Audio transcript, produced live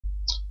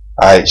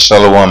Alright,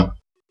 Shalom,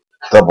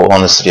 double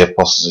honors to the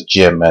apostles of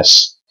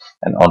GMS,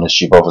 and honors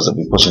you brothers that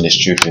be pushing this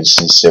truth in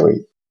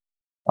sincerity,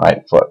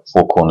 alright, for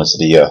four corners of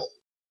the earth.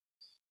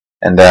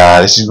 And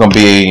this is going to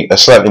be a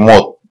slightly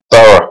more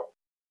thorough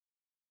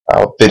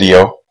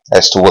video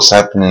as to what's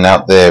happening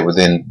out there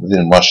within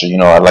Russia. You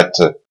know, I like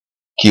to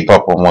keep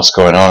up on what's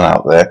going on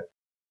out there,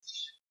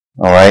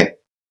 alright,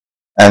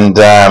 and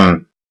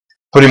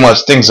pretty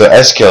much things are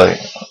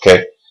escalating,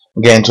 okay.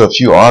 I'm getting to a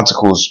few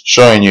articles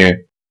showing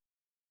you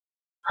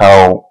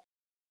how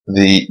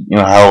the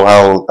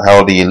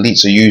how the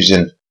elites are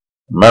using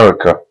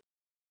America,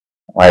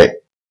 right,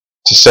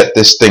 to set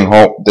this thing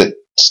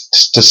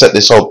to set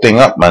this whole thing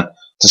up, man,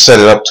 to set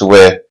it up to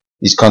where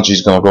these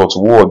countries are going to go to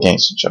war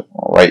against each other,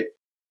 right?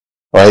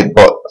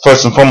 But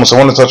first and foremost, I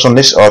want to touch on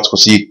this article.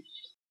 See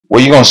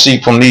what you're going to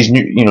see from these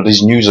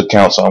these news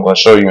accounts I'm going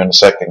to show you in a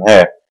second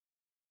here,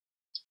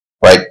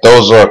 right?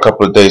 Those are a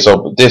couple of days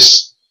old, but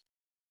this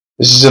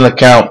is an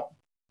account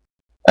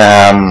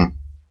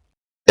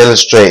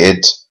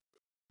illustrated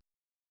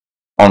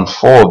on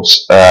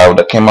Forbes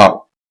that came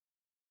out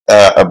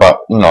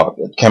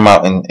it came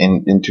out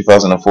in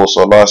 2004,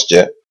 so last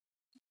year.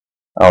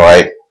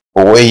 Alright,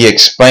 but what he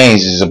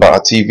explains is about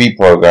a TV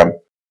program,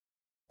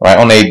 right,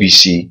 on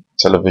ABC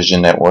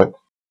television network,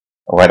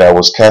 alright, that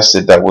was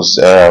casted, that was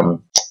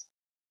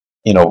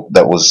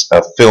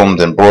filmed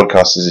and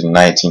broadcasted in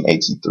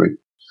 1983.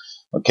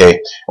 Okay,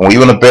 and what you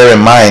want to bear in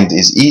mind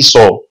is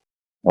Esau,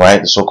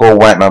 right, the so-called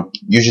white man,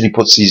 usually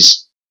puts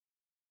his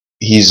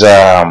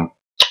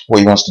what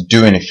he wants to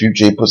do in the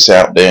future, he puts it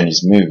out there in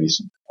his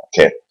movies.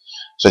 Okay,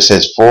 so it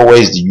says 4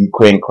 ways the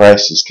Ukraine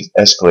crisis could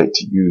escalate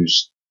to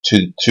use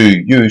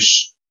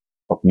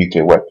of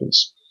nuclear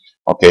weapons.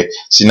 Okay,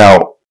 see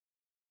now,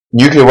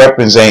 nuclear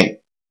weapons ain't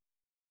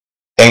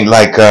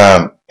like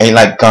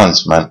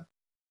guns, man.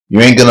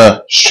 You ain't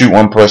gonna shoot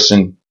one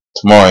person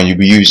tomorrow and you'll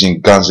be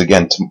using guns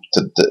again.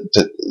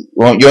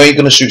 You ain't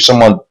gonna shoot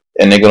someone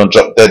and they're gonna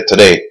drop dead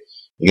today.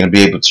 You're gonna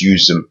be able to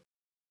use them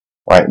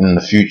right in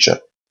the future.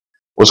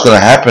 What's going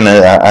to happen,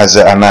 as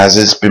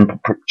it's been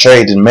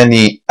portrayed in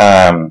many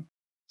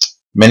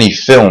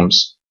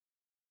films,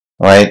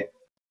 right?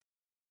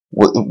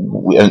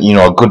 You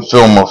know, a good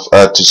film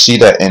to see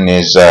that in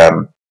is I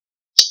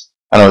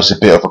know it's a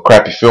bit of a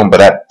crappy film, but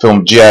that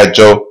film G.I.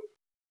 Joe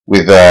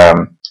with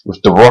The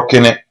Rock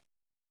in it.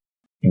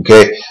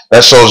 Okay,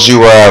 that shows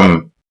you.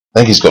 I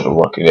think he's got The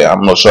Rock in it.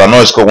 I'm not sure. I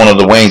know it's got one of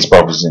the Wayans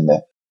brothers in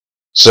there,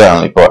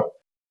 certainly. But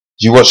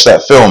you watch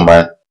that film,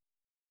 man,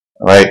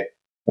 right?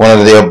 One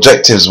of the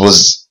objectives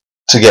was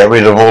to get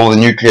rid of all the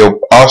nuclear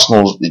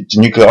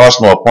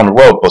arsenal upon the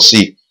world. But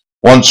see,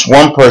 once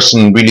one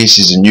person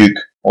releases a nuke,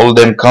 all of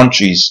them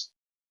countries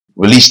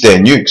release their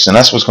nukes, and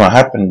that's what's going to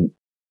happen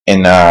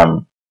in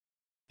the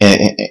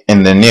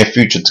near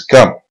future to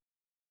come.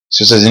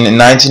 So it says in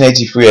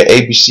 1983, an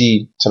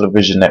ABC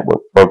television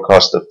network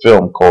broadcast a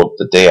film called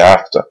The Day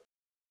After,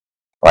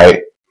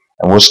 right?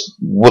 And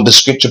what the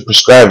scripture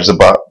prescribes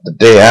about the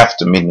day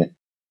after, meaning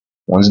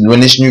when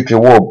this nuclear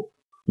war,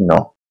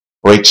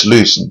 breaks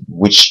loose,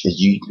 which as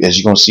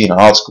you're gonna see in the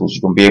articles,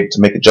 you're gonna be able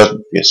to make a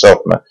judgment for yourself,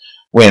 man.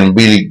 We're in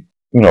really,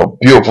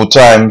 beautiful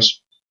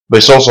times, but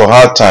it's also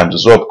hard times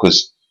as well,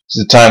 because it's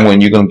the time when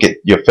you're gonna get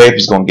your faith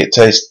is gonna get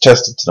tested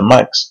to the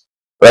max.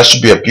 But that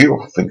should be a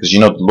beautiful thing, because the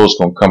Lord's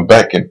gonna come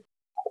back and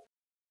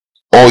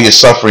all your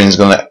suffering is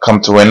gonna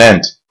come to an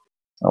end.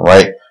 All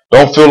right,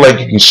 don't feel like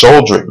you can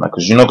soldier it, man,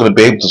 because you're not gonna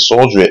be able to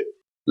soldier it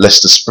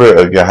lest the spirit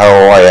of your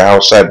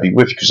house be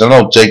with you. Because I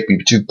know Jake be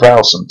too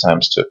proud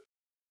sometimes to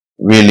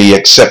really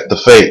accept the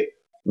fate,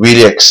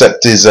 really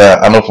accept his,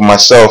 I know for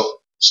myself,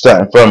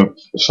 starting from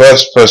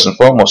first and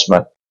foremost,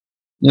 man,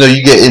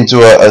 you get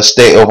into a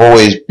state of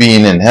always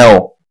being in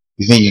hell.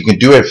 You think you can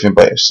do everything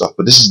by yourself,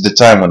 but this is the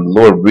time when the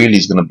Lord really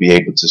is going to be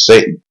able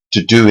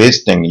to do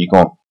his thing. You're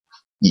gonna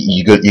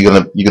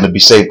be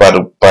saved by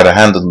the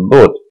hand of the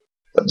Lord.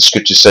 But the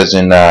scripture says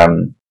in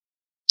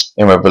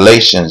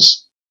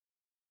Revelations,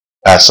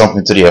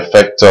 something to the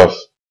effect of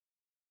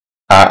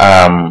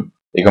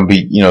they're gonna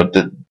be,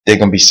 they're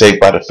gonna be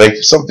saved by the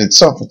faith, something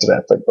to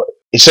that effect. But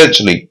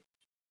essentially,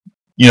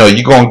 if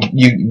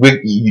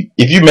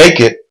you make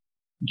it,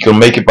 you can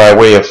make it by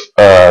way of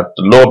the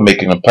Lord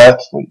making a path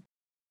for you,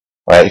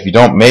 right? If you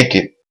don't make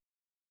it,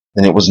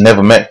 then it was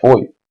never meant for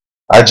you.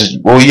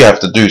 All you have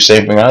to do,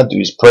 same thing I do,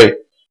 is pray that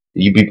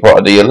you be part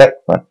of the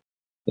elect, man.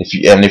 If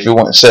you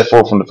want to set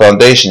forth from the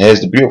foundation, here's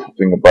the beautiful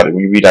thing about it.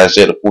 When you read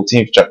Isaiah the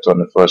 14th chapter on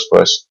the first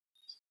verse,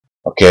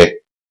 okay,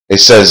 it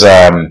says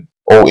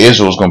all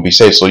Israel's gonna be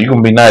saved, so you're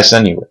gonna be nice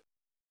anyway.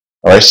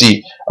 Alright,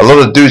 see, a lot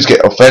of dudes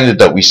get offended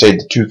that we say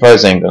the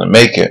 2,000 ain't gonna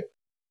make it,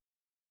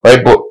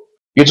 right? But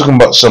you're talking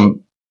about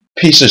some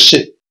piece of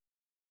shit,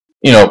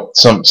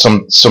 some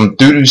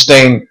doo-doo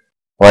stain,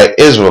 right,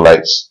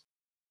 Israelites.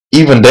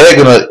 Ultimately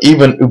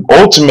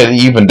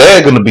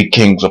they're gonna be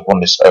kings upon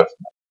this earth,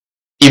 man.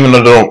 Even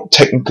though they don't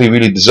technically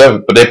really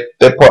deserve it, but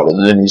they're part of the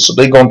lineage, so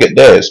they're gonna get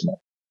theirs, man.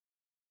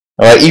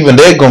 Alright, even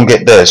they're gonna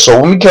get theirs. So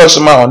when we curse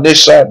them out on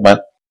this side, man,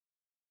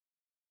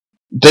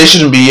 There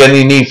shouldn't be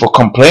any need for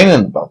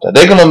complaining about that.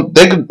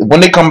 When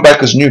they come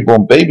back as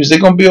newborn babies, they're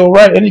gonna be all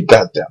right any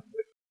goddamn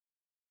way.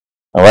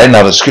 All right,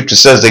 now the scripture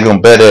says they're gonna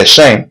bear their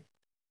shame.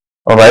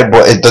 All right,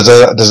 but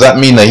does that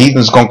mean the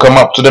heathen's gonna come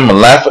up to them and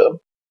laugh at them?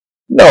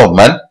 No,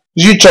 man.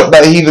 You chop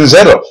that heathen's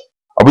head off.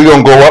 Are we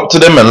gonna go up to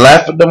them and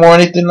laugh at them or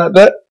anything like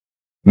that?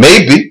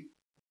 Maybe.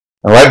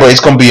 All right, but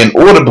it's gonna be in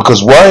order,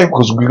 because why?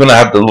 Because we're gonna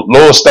have the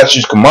law,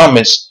 statutes,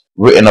 commandments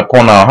written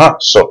upon our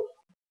hearts. So,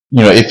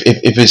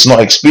 if it's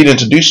not expedient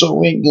to do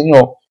so,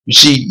 you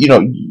see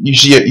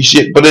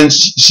it. But then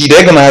see,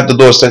 they're gonna have the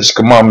law, statutes,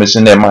 commandments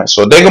in their mind,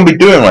 so they're gonna be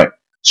doing right.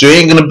 So you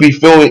ain't gonna be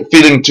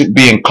feeling to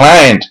be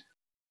inclined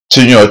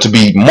to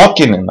be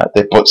mocking them like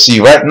that. But see,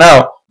 right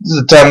now, this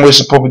is the time we're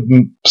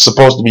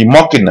supposed to be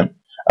mocking them,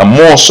 and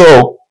more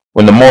so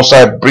when the Most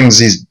High brings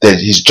his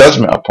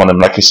judgment upon them,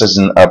 like he says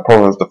in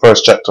Proverbs, the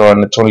 1st chapter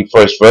and the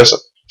 21st verse.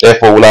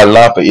 Therefore will I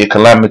laugh at your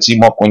calamity,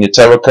 mock when your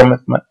terror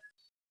cometh, man.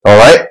 All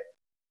right.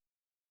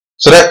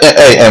 So that,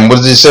 hey, and what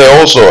does it say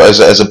also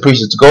as a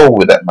priest to go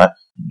with that, man?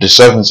 The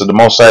servants of the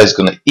Most High is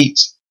gonna eat.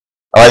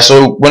 All right.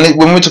 So when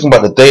we're talking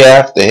about the day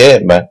after here,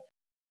 man,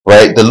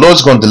 right? The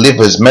Lord's gonna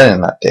deliver his men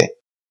in that day.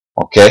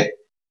 Okay,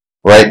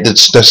 right? The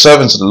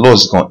servants of the Lord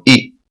is gonna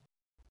eat.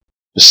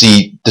 You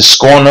see, the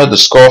scorner, the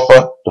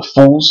scoffer, the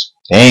fools,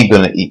 they ain't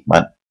gonna eat,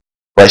 man.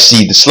 Right?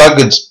 See, the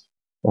sluggards,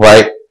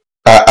 right?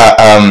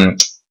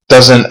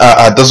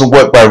 Doesn't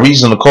work by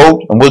reason of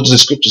code. And what does the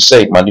scripture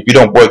say, man? If you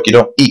don't work, you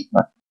don't eat,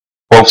 man.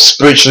 Both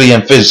spiritually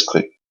and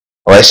physically.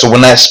 All right. So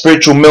when that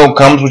spiritual meal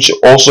comes, which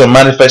also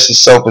manifests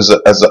itself as a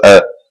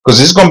because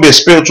it's gonna be a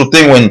spiritual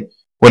thing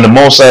when the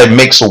Most High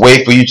makes a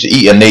way for you to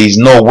eat, and there is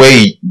no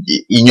way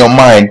in your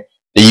mind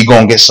that you're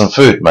gonna get some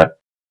food, man.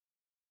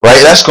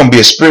 Right? That's gonna be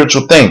a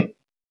spiritual thing.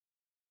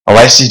 All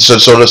right. See, so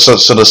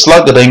the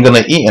sluggard ain't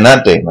gonna eat in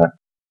that day, man.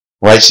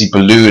 Right? See,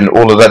 Baloo and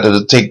all of that,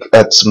 that'll take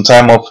some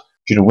time off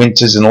through the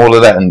winters and all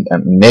of that, and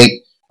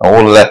Nate and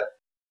all of that.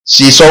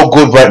 See, it's all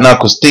good right now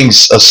because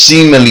things are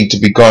seemingly to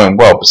be going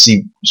well. But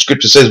see,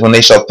 scripture says when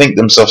they shall think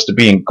themselves to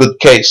be in good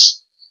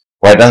case,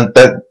 right?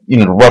 That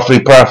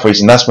roughly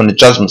paraphrasing, that's when the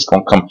judgment's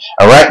gonna come.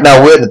 And right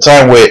now we're at the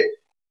time where,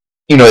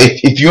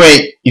 if you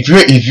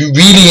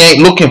really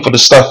ain't looking for the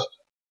stuff,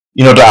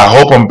 that I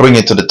hope I'm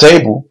bringing to the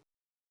table,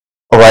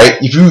 all right?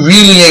 If you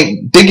really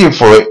ain't digging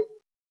for it,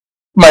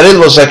 man, it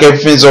looks like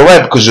everything's all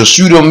right because your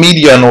pseudo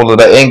media and all of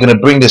that ain't gonna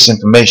bring this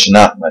information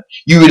out, man.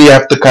 You really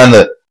have to kind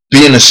of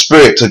be in the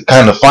spirit to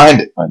kind of find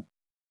it, man.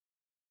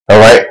 All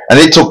right, and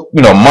it took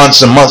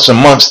months and months and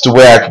months to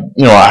where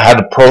I had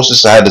a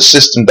process, I had a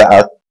system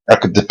that I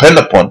could depend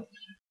upon,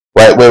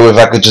 right? Where if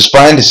I could just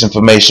find this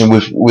information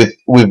with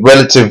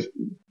relative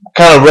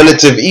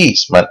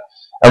ease, man.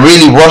 And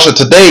really, Russia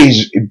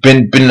Today's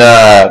been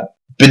the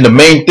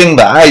main thing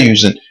that I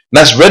use, and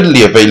that's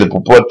readily available.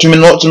 But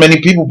not too many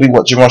people be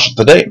watching Russia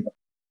Today, man.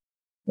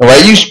 All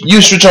right,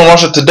 you switch on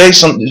Russia Today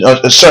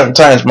at certain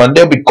times, man.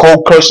 They'll be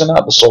cold cursing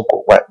out the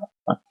so-called white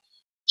man.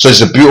 So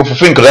it's a beautiful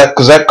thing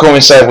because that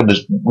coincides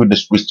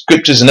with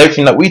scriptures and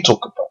everything that we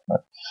talk about, man.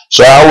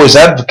 So I always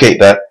advocate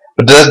that,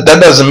 but that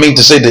doesn't mean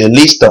to say the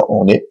elites don't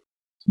own it.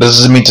 That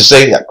doesn't mean to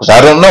say that, because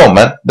I don't know,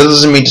 man. That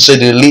doesn't mean to say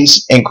the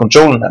elites ain't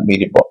controlling that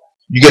media, but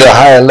you get a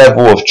higher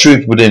level of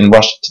truth within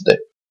Russia Today.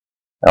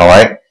 All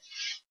right.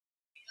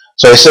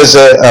 So it says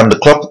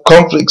the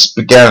conflicts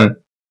began,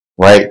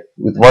 right,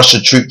 with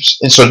Russian troops,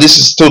 and so this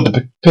is still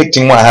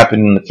depicting what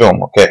happened in the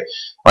film. Okay.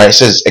 Right, it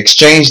says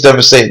exchange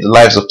devastated the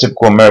lives of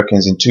typical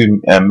Americans in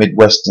two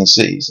Midwestern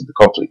cities. And the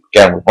conflict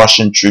began with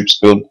Russian troops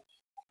build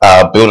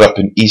up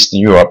in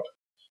Eastern Europe,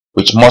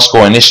 which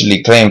Moscow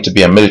initially claimed to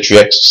be a military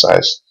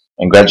exercise,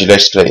 and gradually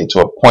escalated to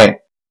a point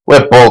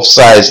where both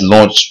sides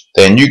launched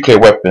their nuclear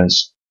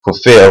weapons for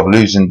fear of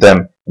losing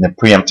them in a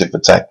preemptive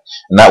attack.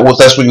 And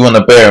that's what you want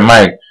to bear in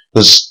mind,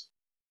 because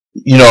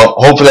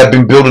hopefully I've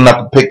been building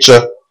up a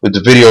picture with the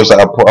videos that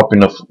I put up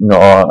in the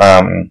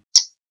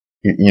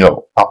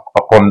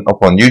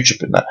up on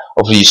YouTube and that.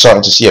 Hopefully you're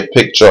starting to see a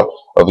picture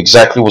of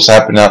exactly what's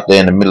happening out there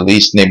in the Middle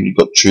East. Namely, you've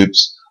got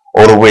troops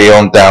all the way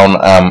on down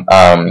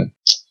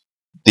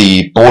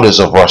the borders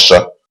of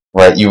Russia,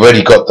 right? You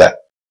already got that,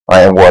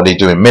 right? And what are they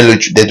doing?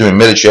 They're doing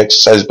military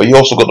exercises, but you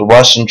also got the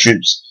Russian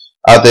troops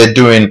out there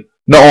doing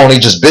not only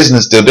just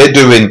business deals, they're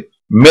doing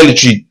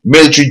military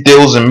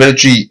deals and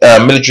military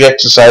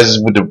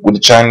exercises with the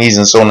Chinese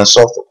and so on and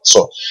so forth.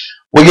 So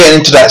we're getting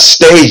into that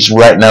stage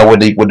right now where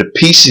the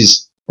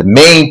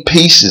main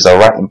pieces are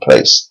right in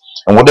place.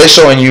 And what they're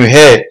showing you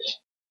here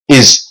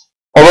is,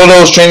 although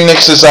those training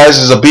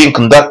exercises are being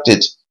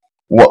conducted,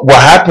 what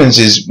happens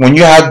is when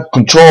you have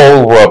control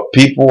over a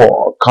people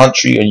or a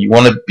country and you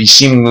want to be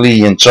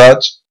seemingly in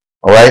charge,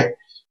 all right,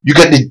 you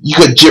get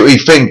jittery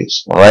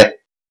fingers, all right.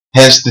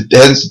 Hence the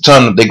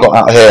term that they got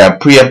out here, a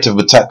preemptive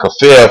attack, a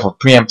fear of a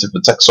preemptive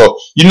attack. So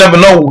you never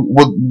know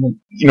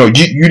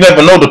you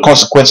never know the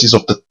consequences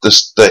of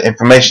the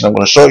information I'm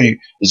going to show you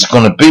is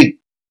going to be,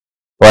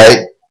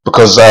 right?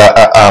 Because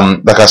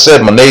like I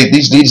said, man,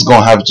 these leaders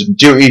gonna have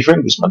jittery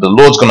fingers, man. The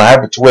Lord's gonna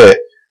have it to where,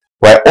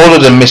 right, all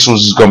of the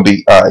missiles is gonna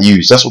be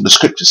used. That's what the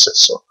scripture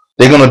says. So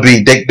they're gonna,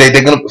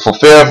 for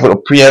fear of a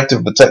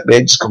preemptive attack,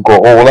 they just gonna go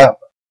all out.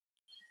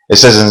 It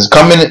says it's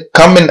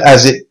coming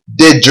as it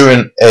did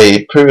during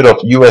a period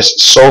of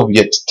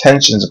U.S.-Soviet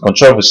tensions and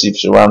controversy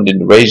surrounding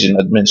the Reagan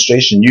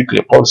administration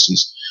nuclear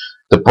policies.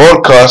 The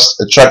broadcast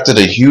attracted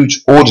a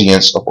huge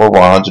audience of over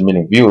 100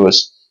 million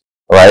viewers,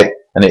 right?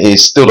 And it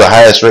is still the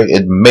highest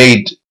rated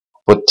made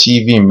for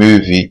TV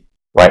movie,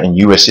 right, in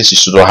U.S. history.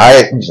 So the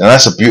highest, and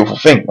that's a beautiful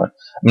thing, man.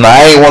 Now,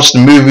 I ain't watched the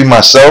movie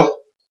myself,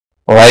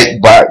 right?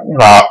 But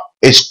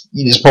it's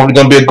probably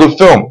gonna be a good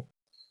film.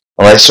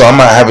 Alright, so I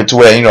might have it to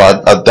where, I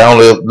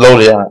download it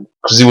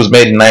because it was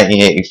made in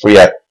 1983.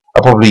 I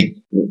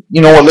probably,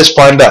 you know what, let's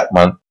find out,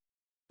 man.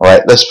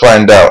 Alright, let's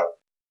find out.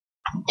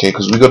 Okay,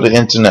 because we got the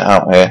internet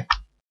out here.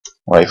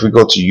 Alright, if we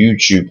go to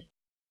YouTube,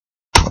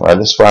 alright,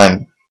 let's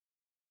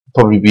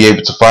probably be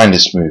able to find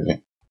this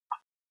movie.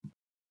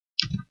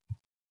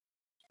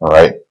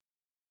 Alright.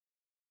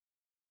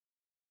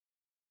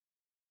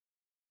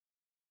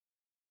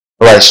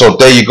 Alright, so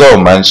there you go,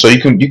 man. So you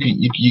can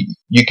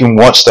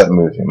watch that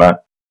movie, man.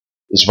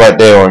 It's right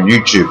there on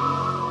YouTube.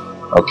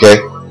 Okay.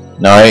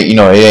 Now, it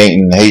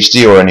ain't in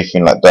HD or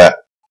anything like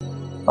that.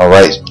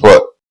 Alright,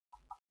 but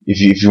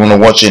if you want to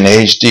watch it in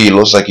HD, it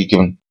looks like you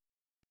can.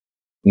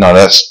 No,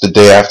 that's the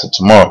day after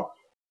tomorrow.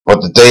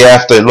 But the day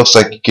after, it looks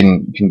like you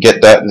can get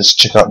that. Let's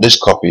check out this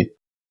copy.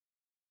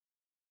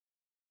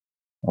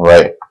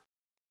 Alright.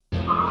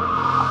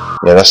 Yeah,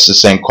 that's the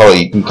same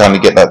quality. You can kind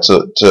of get that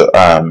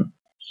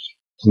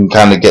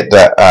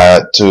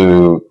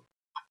to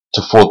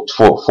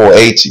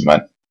 480,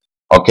 man.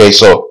 Okay,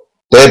 so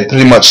they're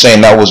pretty much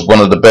saying that was one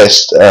of the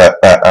best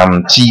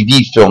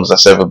TV films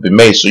that's ever been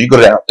made. So you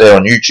got it out there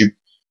on YouTube,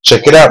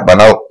 check it out, man.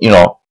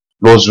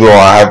 Lord's will,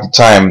 I have the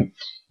time,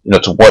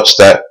 to watch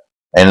that,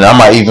 and I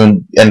might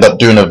even end up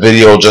doing a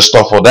video just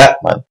off of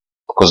that, man,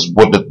 because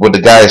what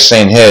the guy is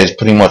saying here is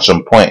pretty much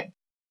on point.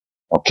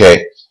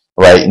 Okay,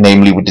 right,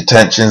 namely with the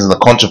tensions and the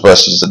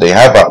controversies that they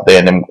have out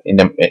there,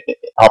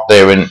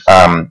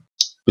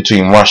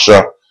 between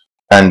Russia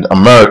and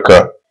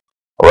America,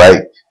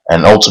 right?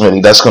 And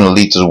ultimately, that's going to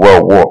lead to the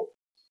World War,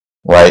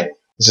 right? It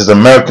says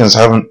Americans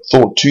haven't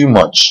thought too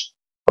much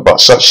about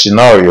such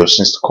scenarios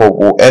since the Cold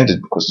War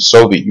ended, because the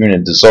Soviet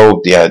Union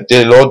dissolved.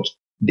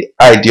 The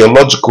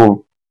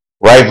ideological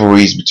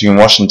rivalries between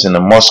Washington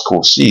and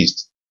Moscow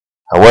ceased.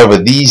 However,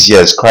 these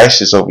years'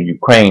 crisis over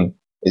Ukraine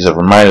is a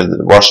reminder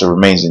that Russia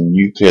remains a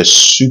nuclear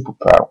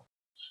superpower,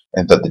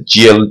 and that the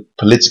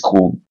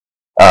geopolitical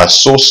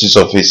sources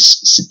of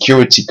its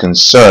security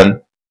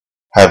concern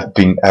have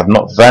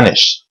not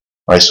vanished.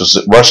 Right, so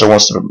Russia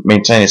wants to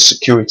maintain its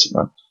security,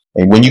 man.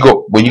 And when you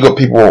got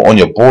people on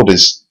your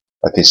borders,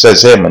 like it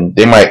says here, man,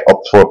 they might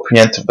opt for a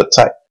preemptive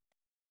attack.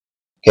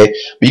 Okay,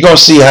 but you're gonna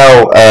see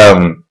how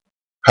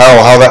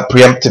that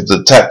preemptive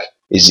attack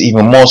is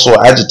even more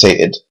so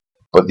agitated.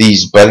 But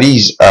these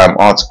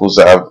articles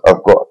that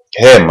I've got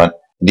here, man,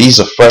 these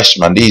are fresh,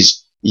 man.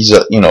 These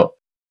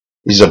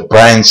are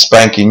brand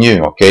spanking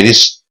new. Okay,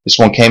 this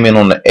one came in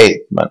on the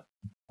 8th, man.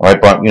 All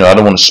right, but I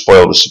don't want to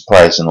spoil the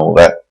surprise and all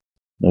that.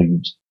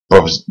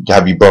 Brothers,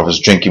 have you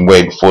brothers drinking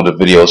way before the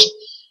videos,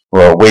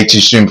 well, way too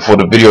soon before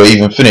the video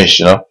even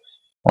finished,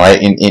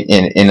 right? In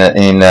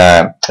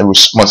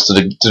response to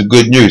the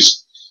good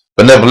news.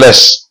 But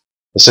nevertheless,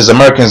 it says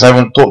Americans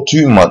haven't thought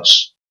too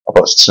much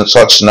about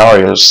such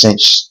scenarios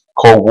since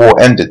Cold War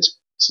ended.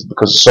 So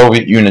because the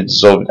Soviet Union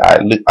dissolved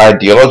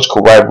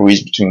ideological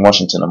rivalries between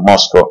Washington and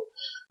Moscow.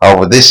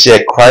 However, this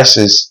year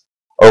crisis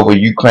over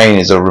Ukraine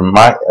is a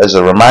reminder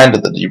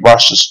that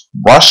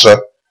Russia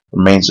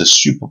remains a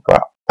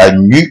superpower, a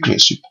nuclear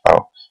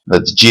superpower,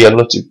 that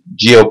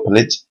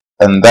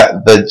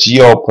the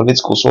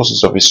geopolitical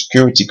sources of its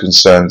security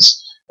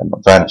concerns have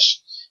not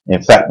vanished.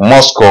 In fact,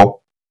 Moscow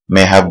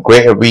may have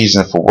greater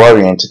reason for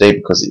worrying today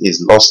because it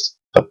has lost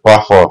the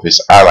buffer of its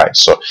allies.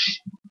 So,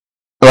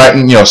 right,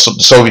 so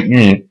the Soviet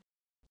Union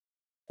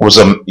was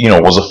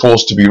a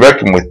force to be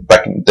reckoned with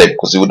back in the day,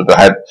 because it would have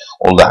had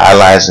all the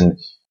allies, and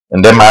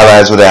them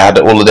allies would have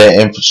had all of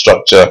their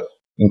infrastructure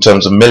in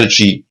terms of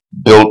military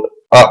built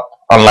up,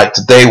 unlike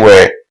today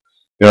where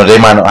they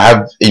might not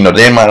have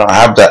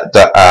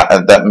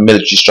that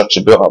military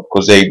structure built up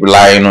because they're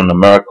relying on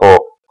America, or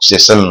they're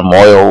selling them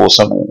oil or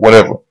something,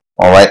 whatever.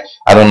 All right,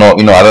 I don't know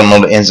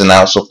the ins and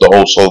outs of the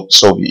old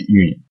Soviet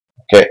Union.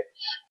 Okay, it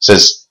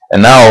says,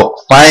 and now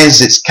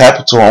finds its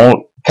capital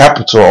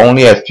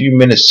only a few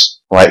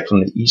minutes right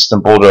from the eastern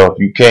border of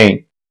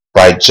Ukraine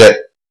by jet,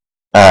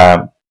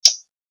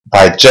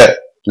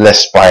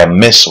 less by a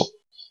missile.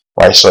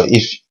 Right, so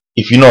if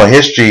you know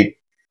history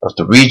of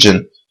the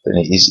region, then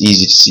it is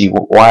easy to see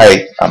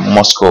why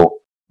Moscow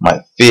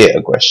might fear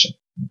aggression.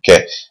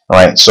 Okay, all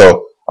right.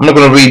 So I'm not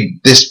going to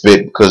read this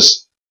bit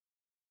because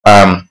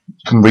you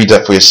can read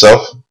that for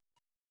yourself,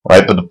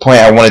 right? But the point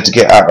I wanted to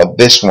get out of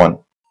this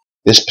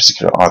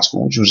particular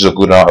article, which was a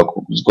good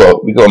article, we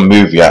got a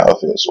movie out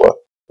of it as well,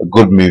 a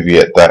good movie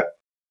at that.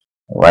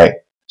 All right.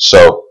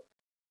 So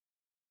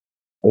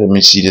let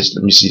me see this.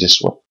 Let me see this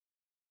one.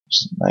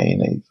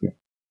 1983.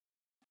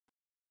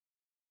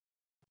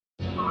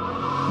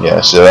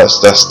 Yeah, so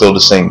that's still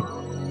the same.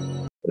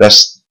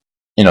 That's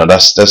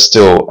that's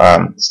still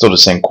the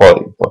same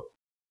quality. But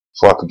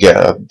before I could get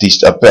a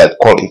better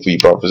quality for you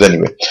brothers,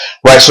 anyway.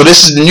 Right. So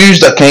this is the news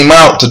that came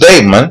out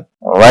today, man.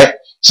 All right. It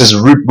says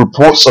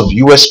reports of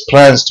U.S.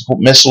 plans to put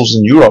missiles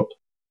in Europe.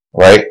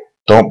 Right.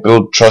 Don't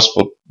build trust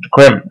for the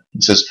Kremlin.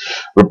 It says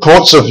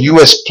reports of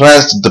U.S.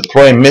 plans to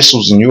deploy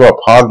missiles in Europe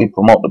hardly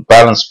promote the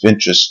balance of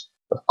interests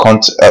of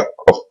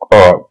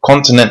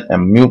continent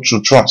and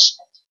mutual trust.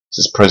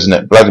 This is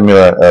President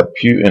Vladimir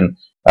Putin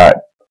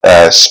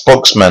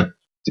spokesman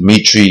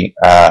Dmitry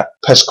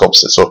Peskov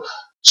said.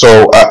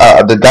 So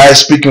the guy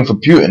speaking for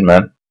Putin,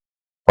 man,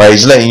 right?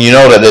 He's letting you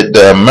know that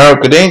the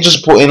America, they ain't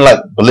just putting like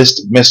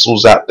ballistic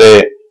missiles out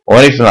there or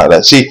anything like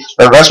that. See,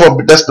 that's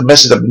the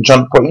message I've been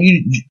trying to put.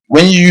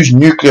 When you use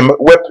nuclear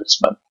weapons,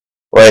 man,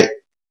 right?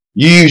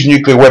 You use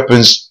nuclear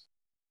weapons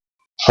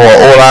for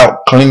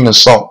all-out clean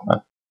assault,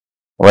 man,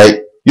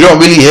 right? You don't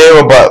really hear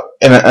about,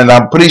 and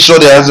I'm pretty sure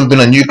there hasn't been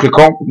a nuclear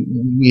conflict.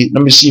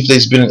 Let me see if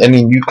there's been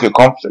any nuclear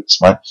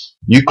conflicts, man.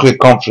 Nuclear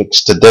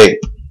conflicts today.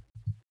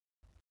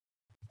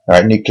 All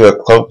right, nuclear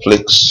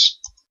conflicts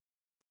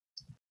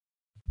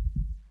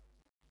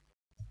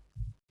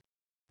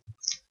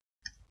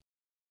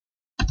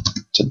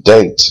to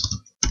date.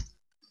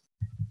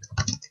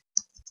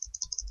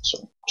 So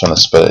I'm trying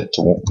to spell it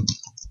to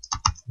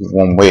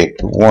one way,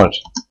 word.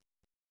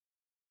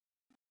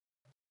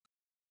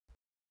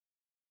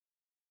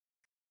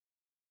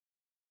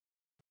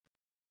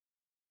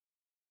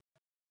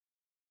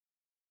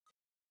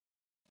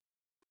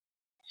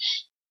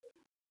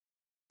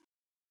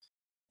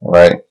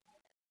 Right.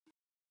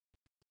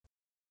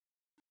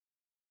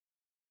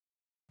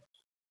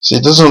 See,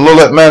 it doesn't look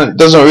like, man. It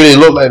doesn't really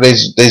look like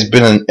there's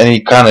been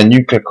any kind of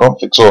nuclear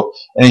conflicts or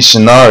any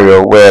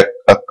scenario where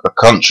a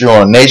country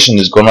or a nation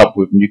has gone up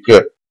with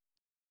nuclear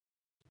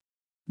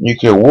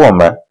war,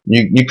 man.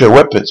 Nuclear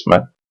weapons,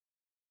 man.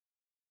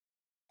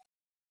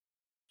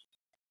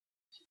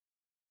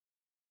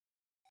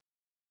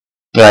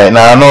 Right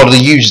now, I know they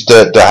use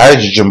the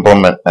hydrogen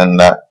bomb and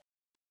that,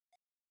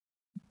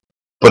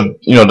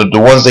 but the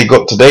ones they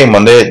got today,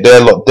 man,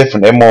 they're a lot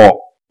different. They're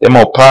more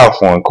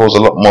powerful and cause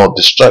a lot more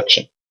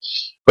destruction.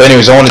 But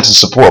anyways, I wanted to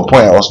support a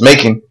point I was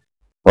making,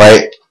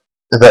 right?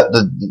 That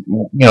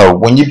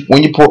when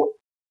you put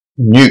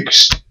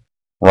nukes,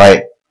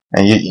 right,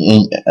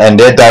 and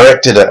they're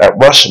directed at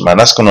Russia, man,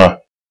 that's gonna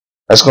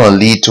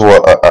lead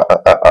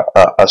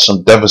to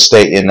some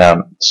devastating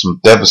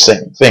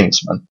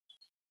things, man.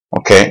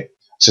 Okay,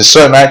 so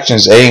certain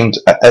actions aimed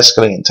at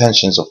escalating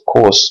tensions, of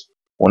course,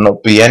 will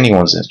not be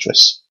anyone's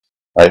interest,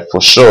 right?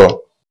 For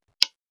sure,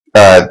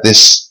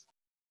 this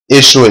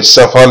issue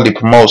itself hardly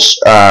promotes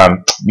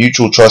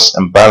mutual trust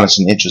and balance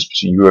in interest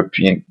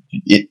between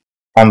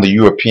on the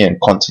European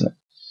continent.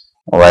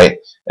 All right,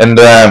 and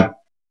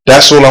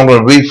that's all I'm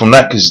going to read from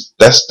that because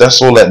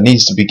that's all that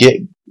needs to be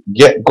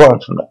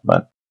gotten from that,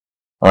 man.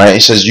 All right,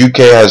 it says UK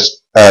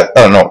has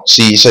oh no,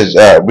 see, it says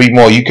read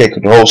more. UK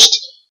could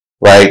host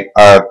right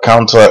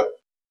counter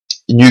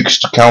nukes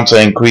to counter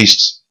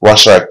increased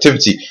Russia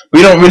activity.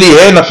 We don't really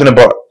hear nothing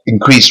about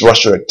increased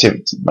Russia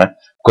activity, man,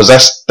 because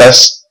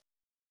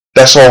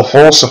that's all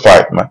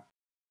falsified, man.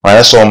 Right,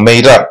 that's all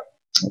made up.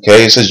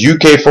 Okay, it says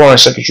UK Foreign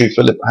Secretary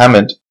Philip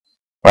Hammond,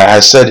 right,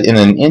 has said in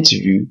an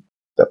interview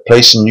that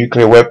placing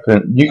nuclear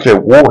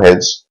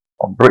warheads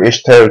on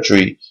British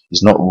territory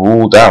is not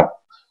ruled out.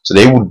 So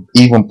they would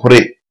even put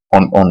it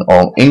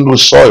on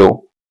English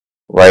soil,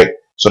 right,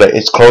 so that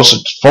it's closer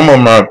from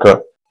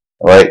America,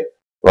 right,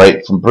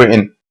 from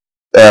Britain,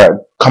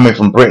 coming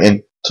from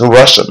Britain to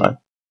Russia, man.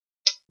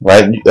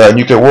 Right,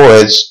 nuclear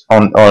warheads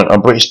on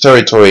British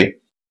territory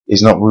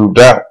is not ruled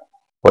out,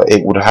 but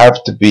it would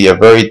have to be a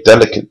very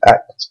delicate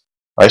act,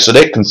 right? So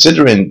they're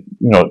considering,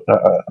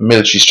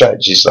 military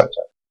strategies like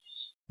that.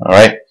 All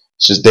right,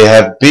 says there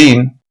have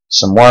been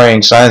some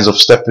worrying signs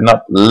of stepping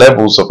up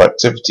levels of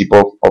activity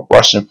both of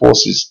Russian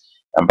forces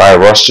and by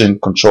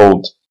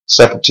Russian-controlled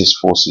separatist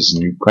forces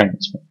in Ukraine.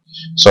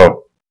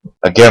 So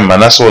again, man,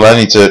 that's all I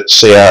need to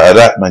say out of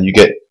that, man. You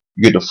get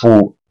the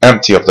full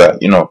empty of that,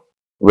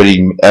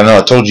 really. I know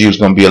I told you it was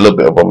going to be a little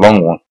bit of a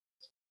long one,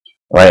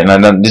 right?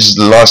 And then this is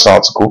the last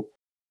article.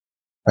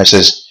 It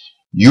says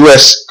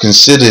U.S.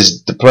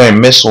 considers deploying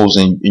missiles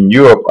in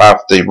Europe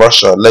after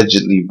Russia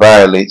allegedly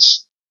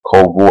violates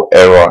Cold War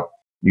era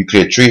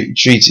nuclear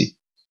treaty.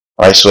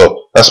 Right,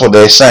 so that's what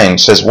they're saying. It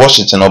says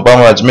Washington,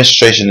 Obama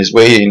administration is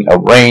weighing a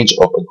range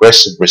of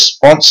aggressive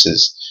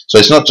responses. So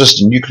it's not just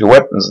the nuclear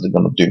weapons that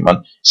they're going to do,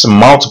 man. It's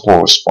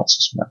multiple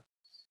responses, man.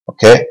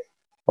 Okay,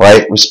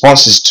 right?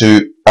 Responses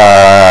to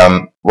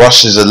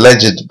Russia's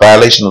alleged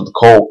violation of the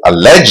Cold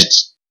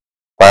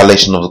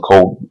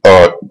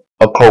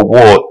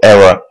War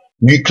era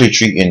nuclear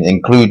treaty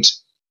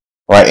includes,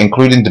 right,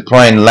 including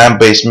deploying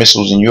land-based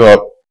missiles in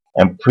Europe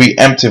and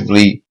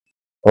preemptively,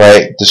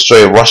 right,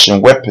 destroy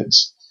Russian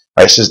weapons.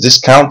 Right, it says this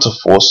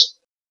counterforce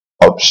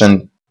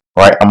option,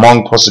 right,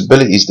 among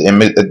possibilities the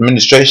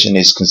administration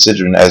is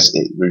considering as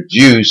it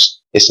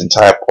reviews its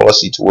entire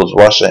policy towards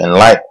Russia in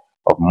light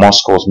of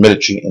Moscow's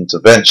military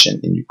intervention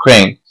in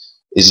Ukraine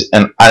is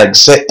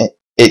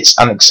its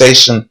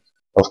annexation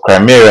of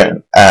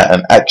Crimea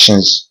and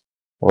actions,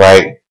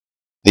 right,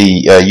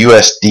 the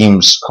US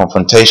deems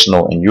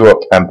confrontational in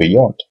Europe and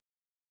beyond,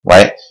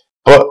 right?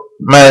 But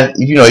man,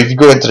 if you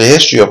go into the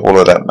history of all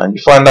of that, man,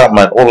 you find out,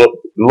 man, a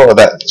lot of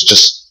that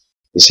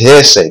is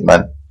hearsay,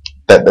 man.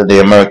 That the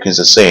Americans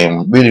are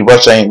saying. Really,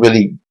 Russia ain't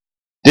really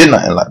did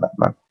nothing like that,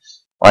 man.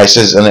 Right? It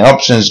says, and the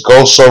options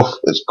go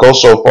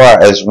so far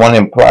as one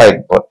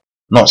implied, but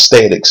not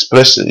stated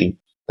explicitly,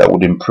 that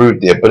would improve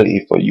the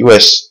ability for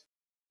US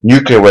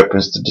nuclear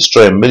weapons to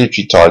destroy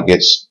military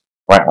targets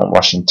right on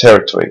Russian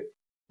territory.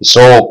 It's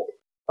all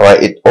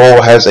right. It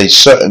all has a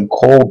certain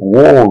Cold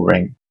War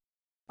ring,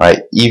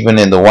 right? Even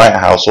in the White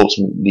House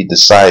ultimately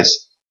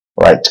decides,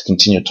 right, to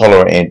continue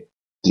tolerating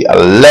the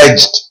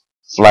alleged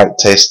flight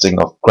testing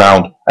of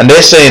ground, and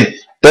they're saying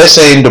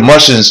the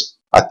Russians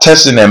are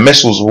testing their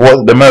missiles.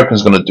 What the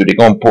Americans gonna do? They're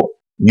gonna put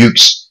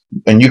nukes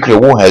and nuclear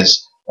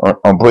warheads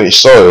on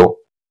British soil,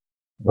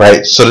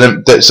 right? So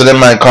then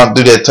man can't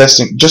do their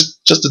testing,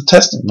 just the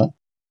testing, man,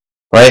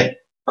 right?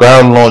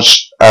 Ground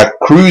launch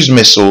cruise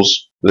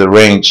missiles with a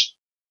range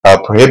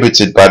are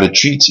prohibited by the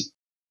treaty,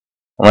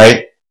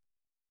 right?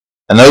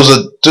 And those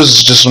are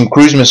just some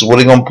cruise missiles. What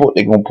are they gonna put?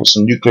 They're gonna put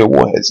some nuclear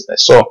warheads in there.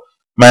 So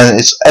man,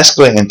 it's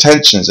escalating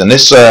tensions, and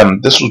this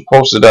was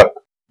posted up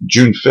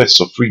June 5th,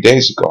 so 3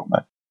 days ago,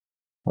 man.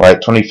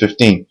 Right,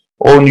 2015.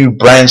 All new,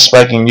 brand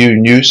spanking new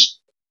news.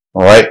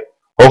 All right.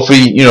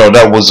 Hopefully,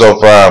 that was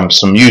of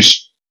some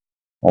use.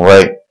 All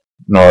right.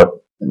 I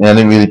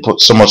didn't really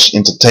put so much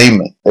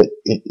entertainment into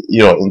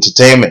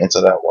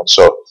that one.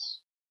 So,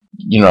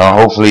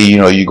 hopefully, you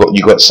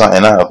got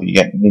something out of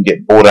it. You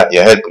get bored out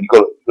your head, but you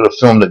got a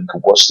film that you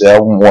can watch there. I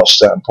won't watch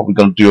that. I'm probably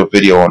gonna do a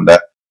video on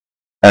that.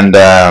 And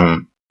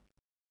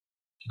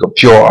you got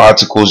pure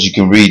articles you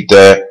can read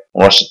there.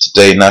 Russia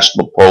Today,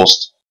 National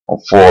Post, on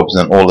Forbes,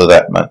 and all of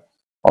that, man.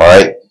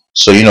 Alright?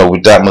 So,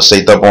 with that, I must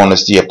say double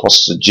honesty,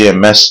 apostles of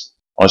GMS.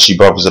 Honestly,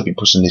 brothers, I'll be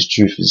pushing this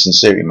truth and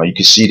sincerity, man. You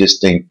can see this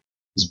thing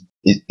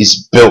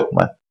is built,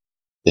 man.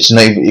 It's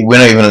not even, we're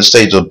not even at the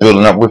stage of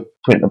building up. We're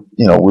putting,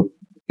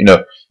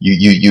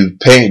 you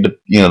paint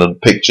the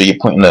picture. You're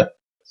putting the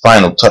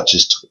final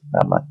touches to it,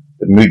 now, man.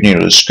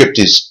 The script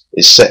is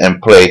set in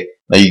play.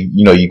 Now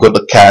you got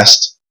the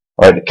cast,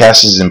 right? The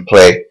cast is in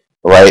play,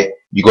 right?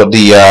 You got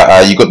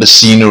the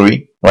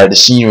scenery, right? The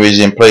scenery is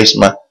in place,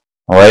 man.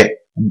 All right.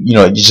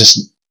 We're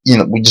just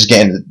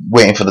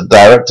waiting for the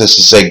directors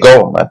to say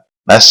go, man.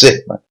 That's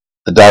it, man.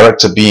 The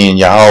director being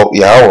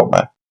Yahweh,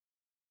 man.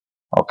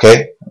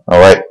 Okay. All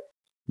right.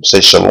 Say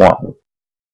shalom.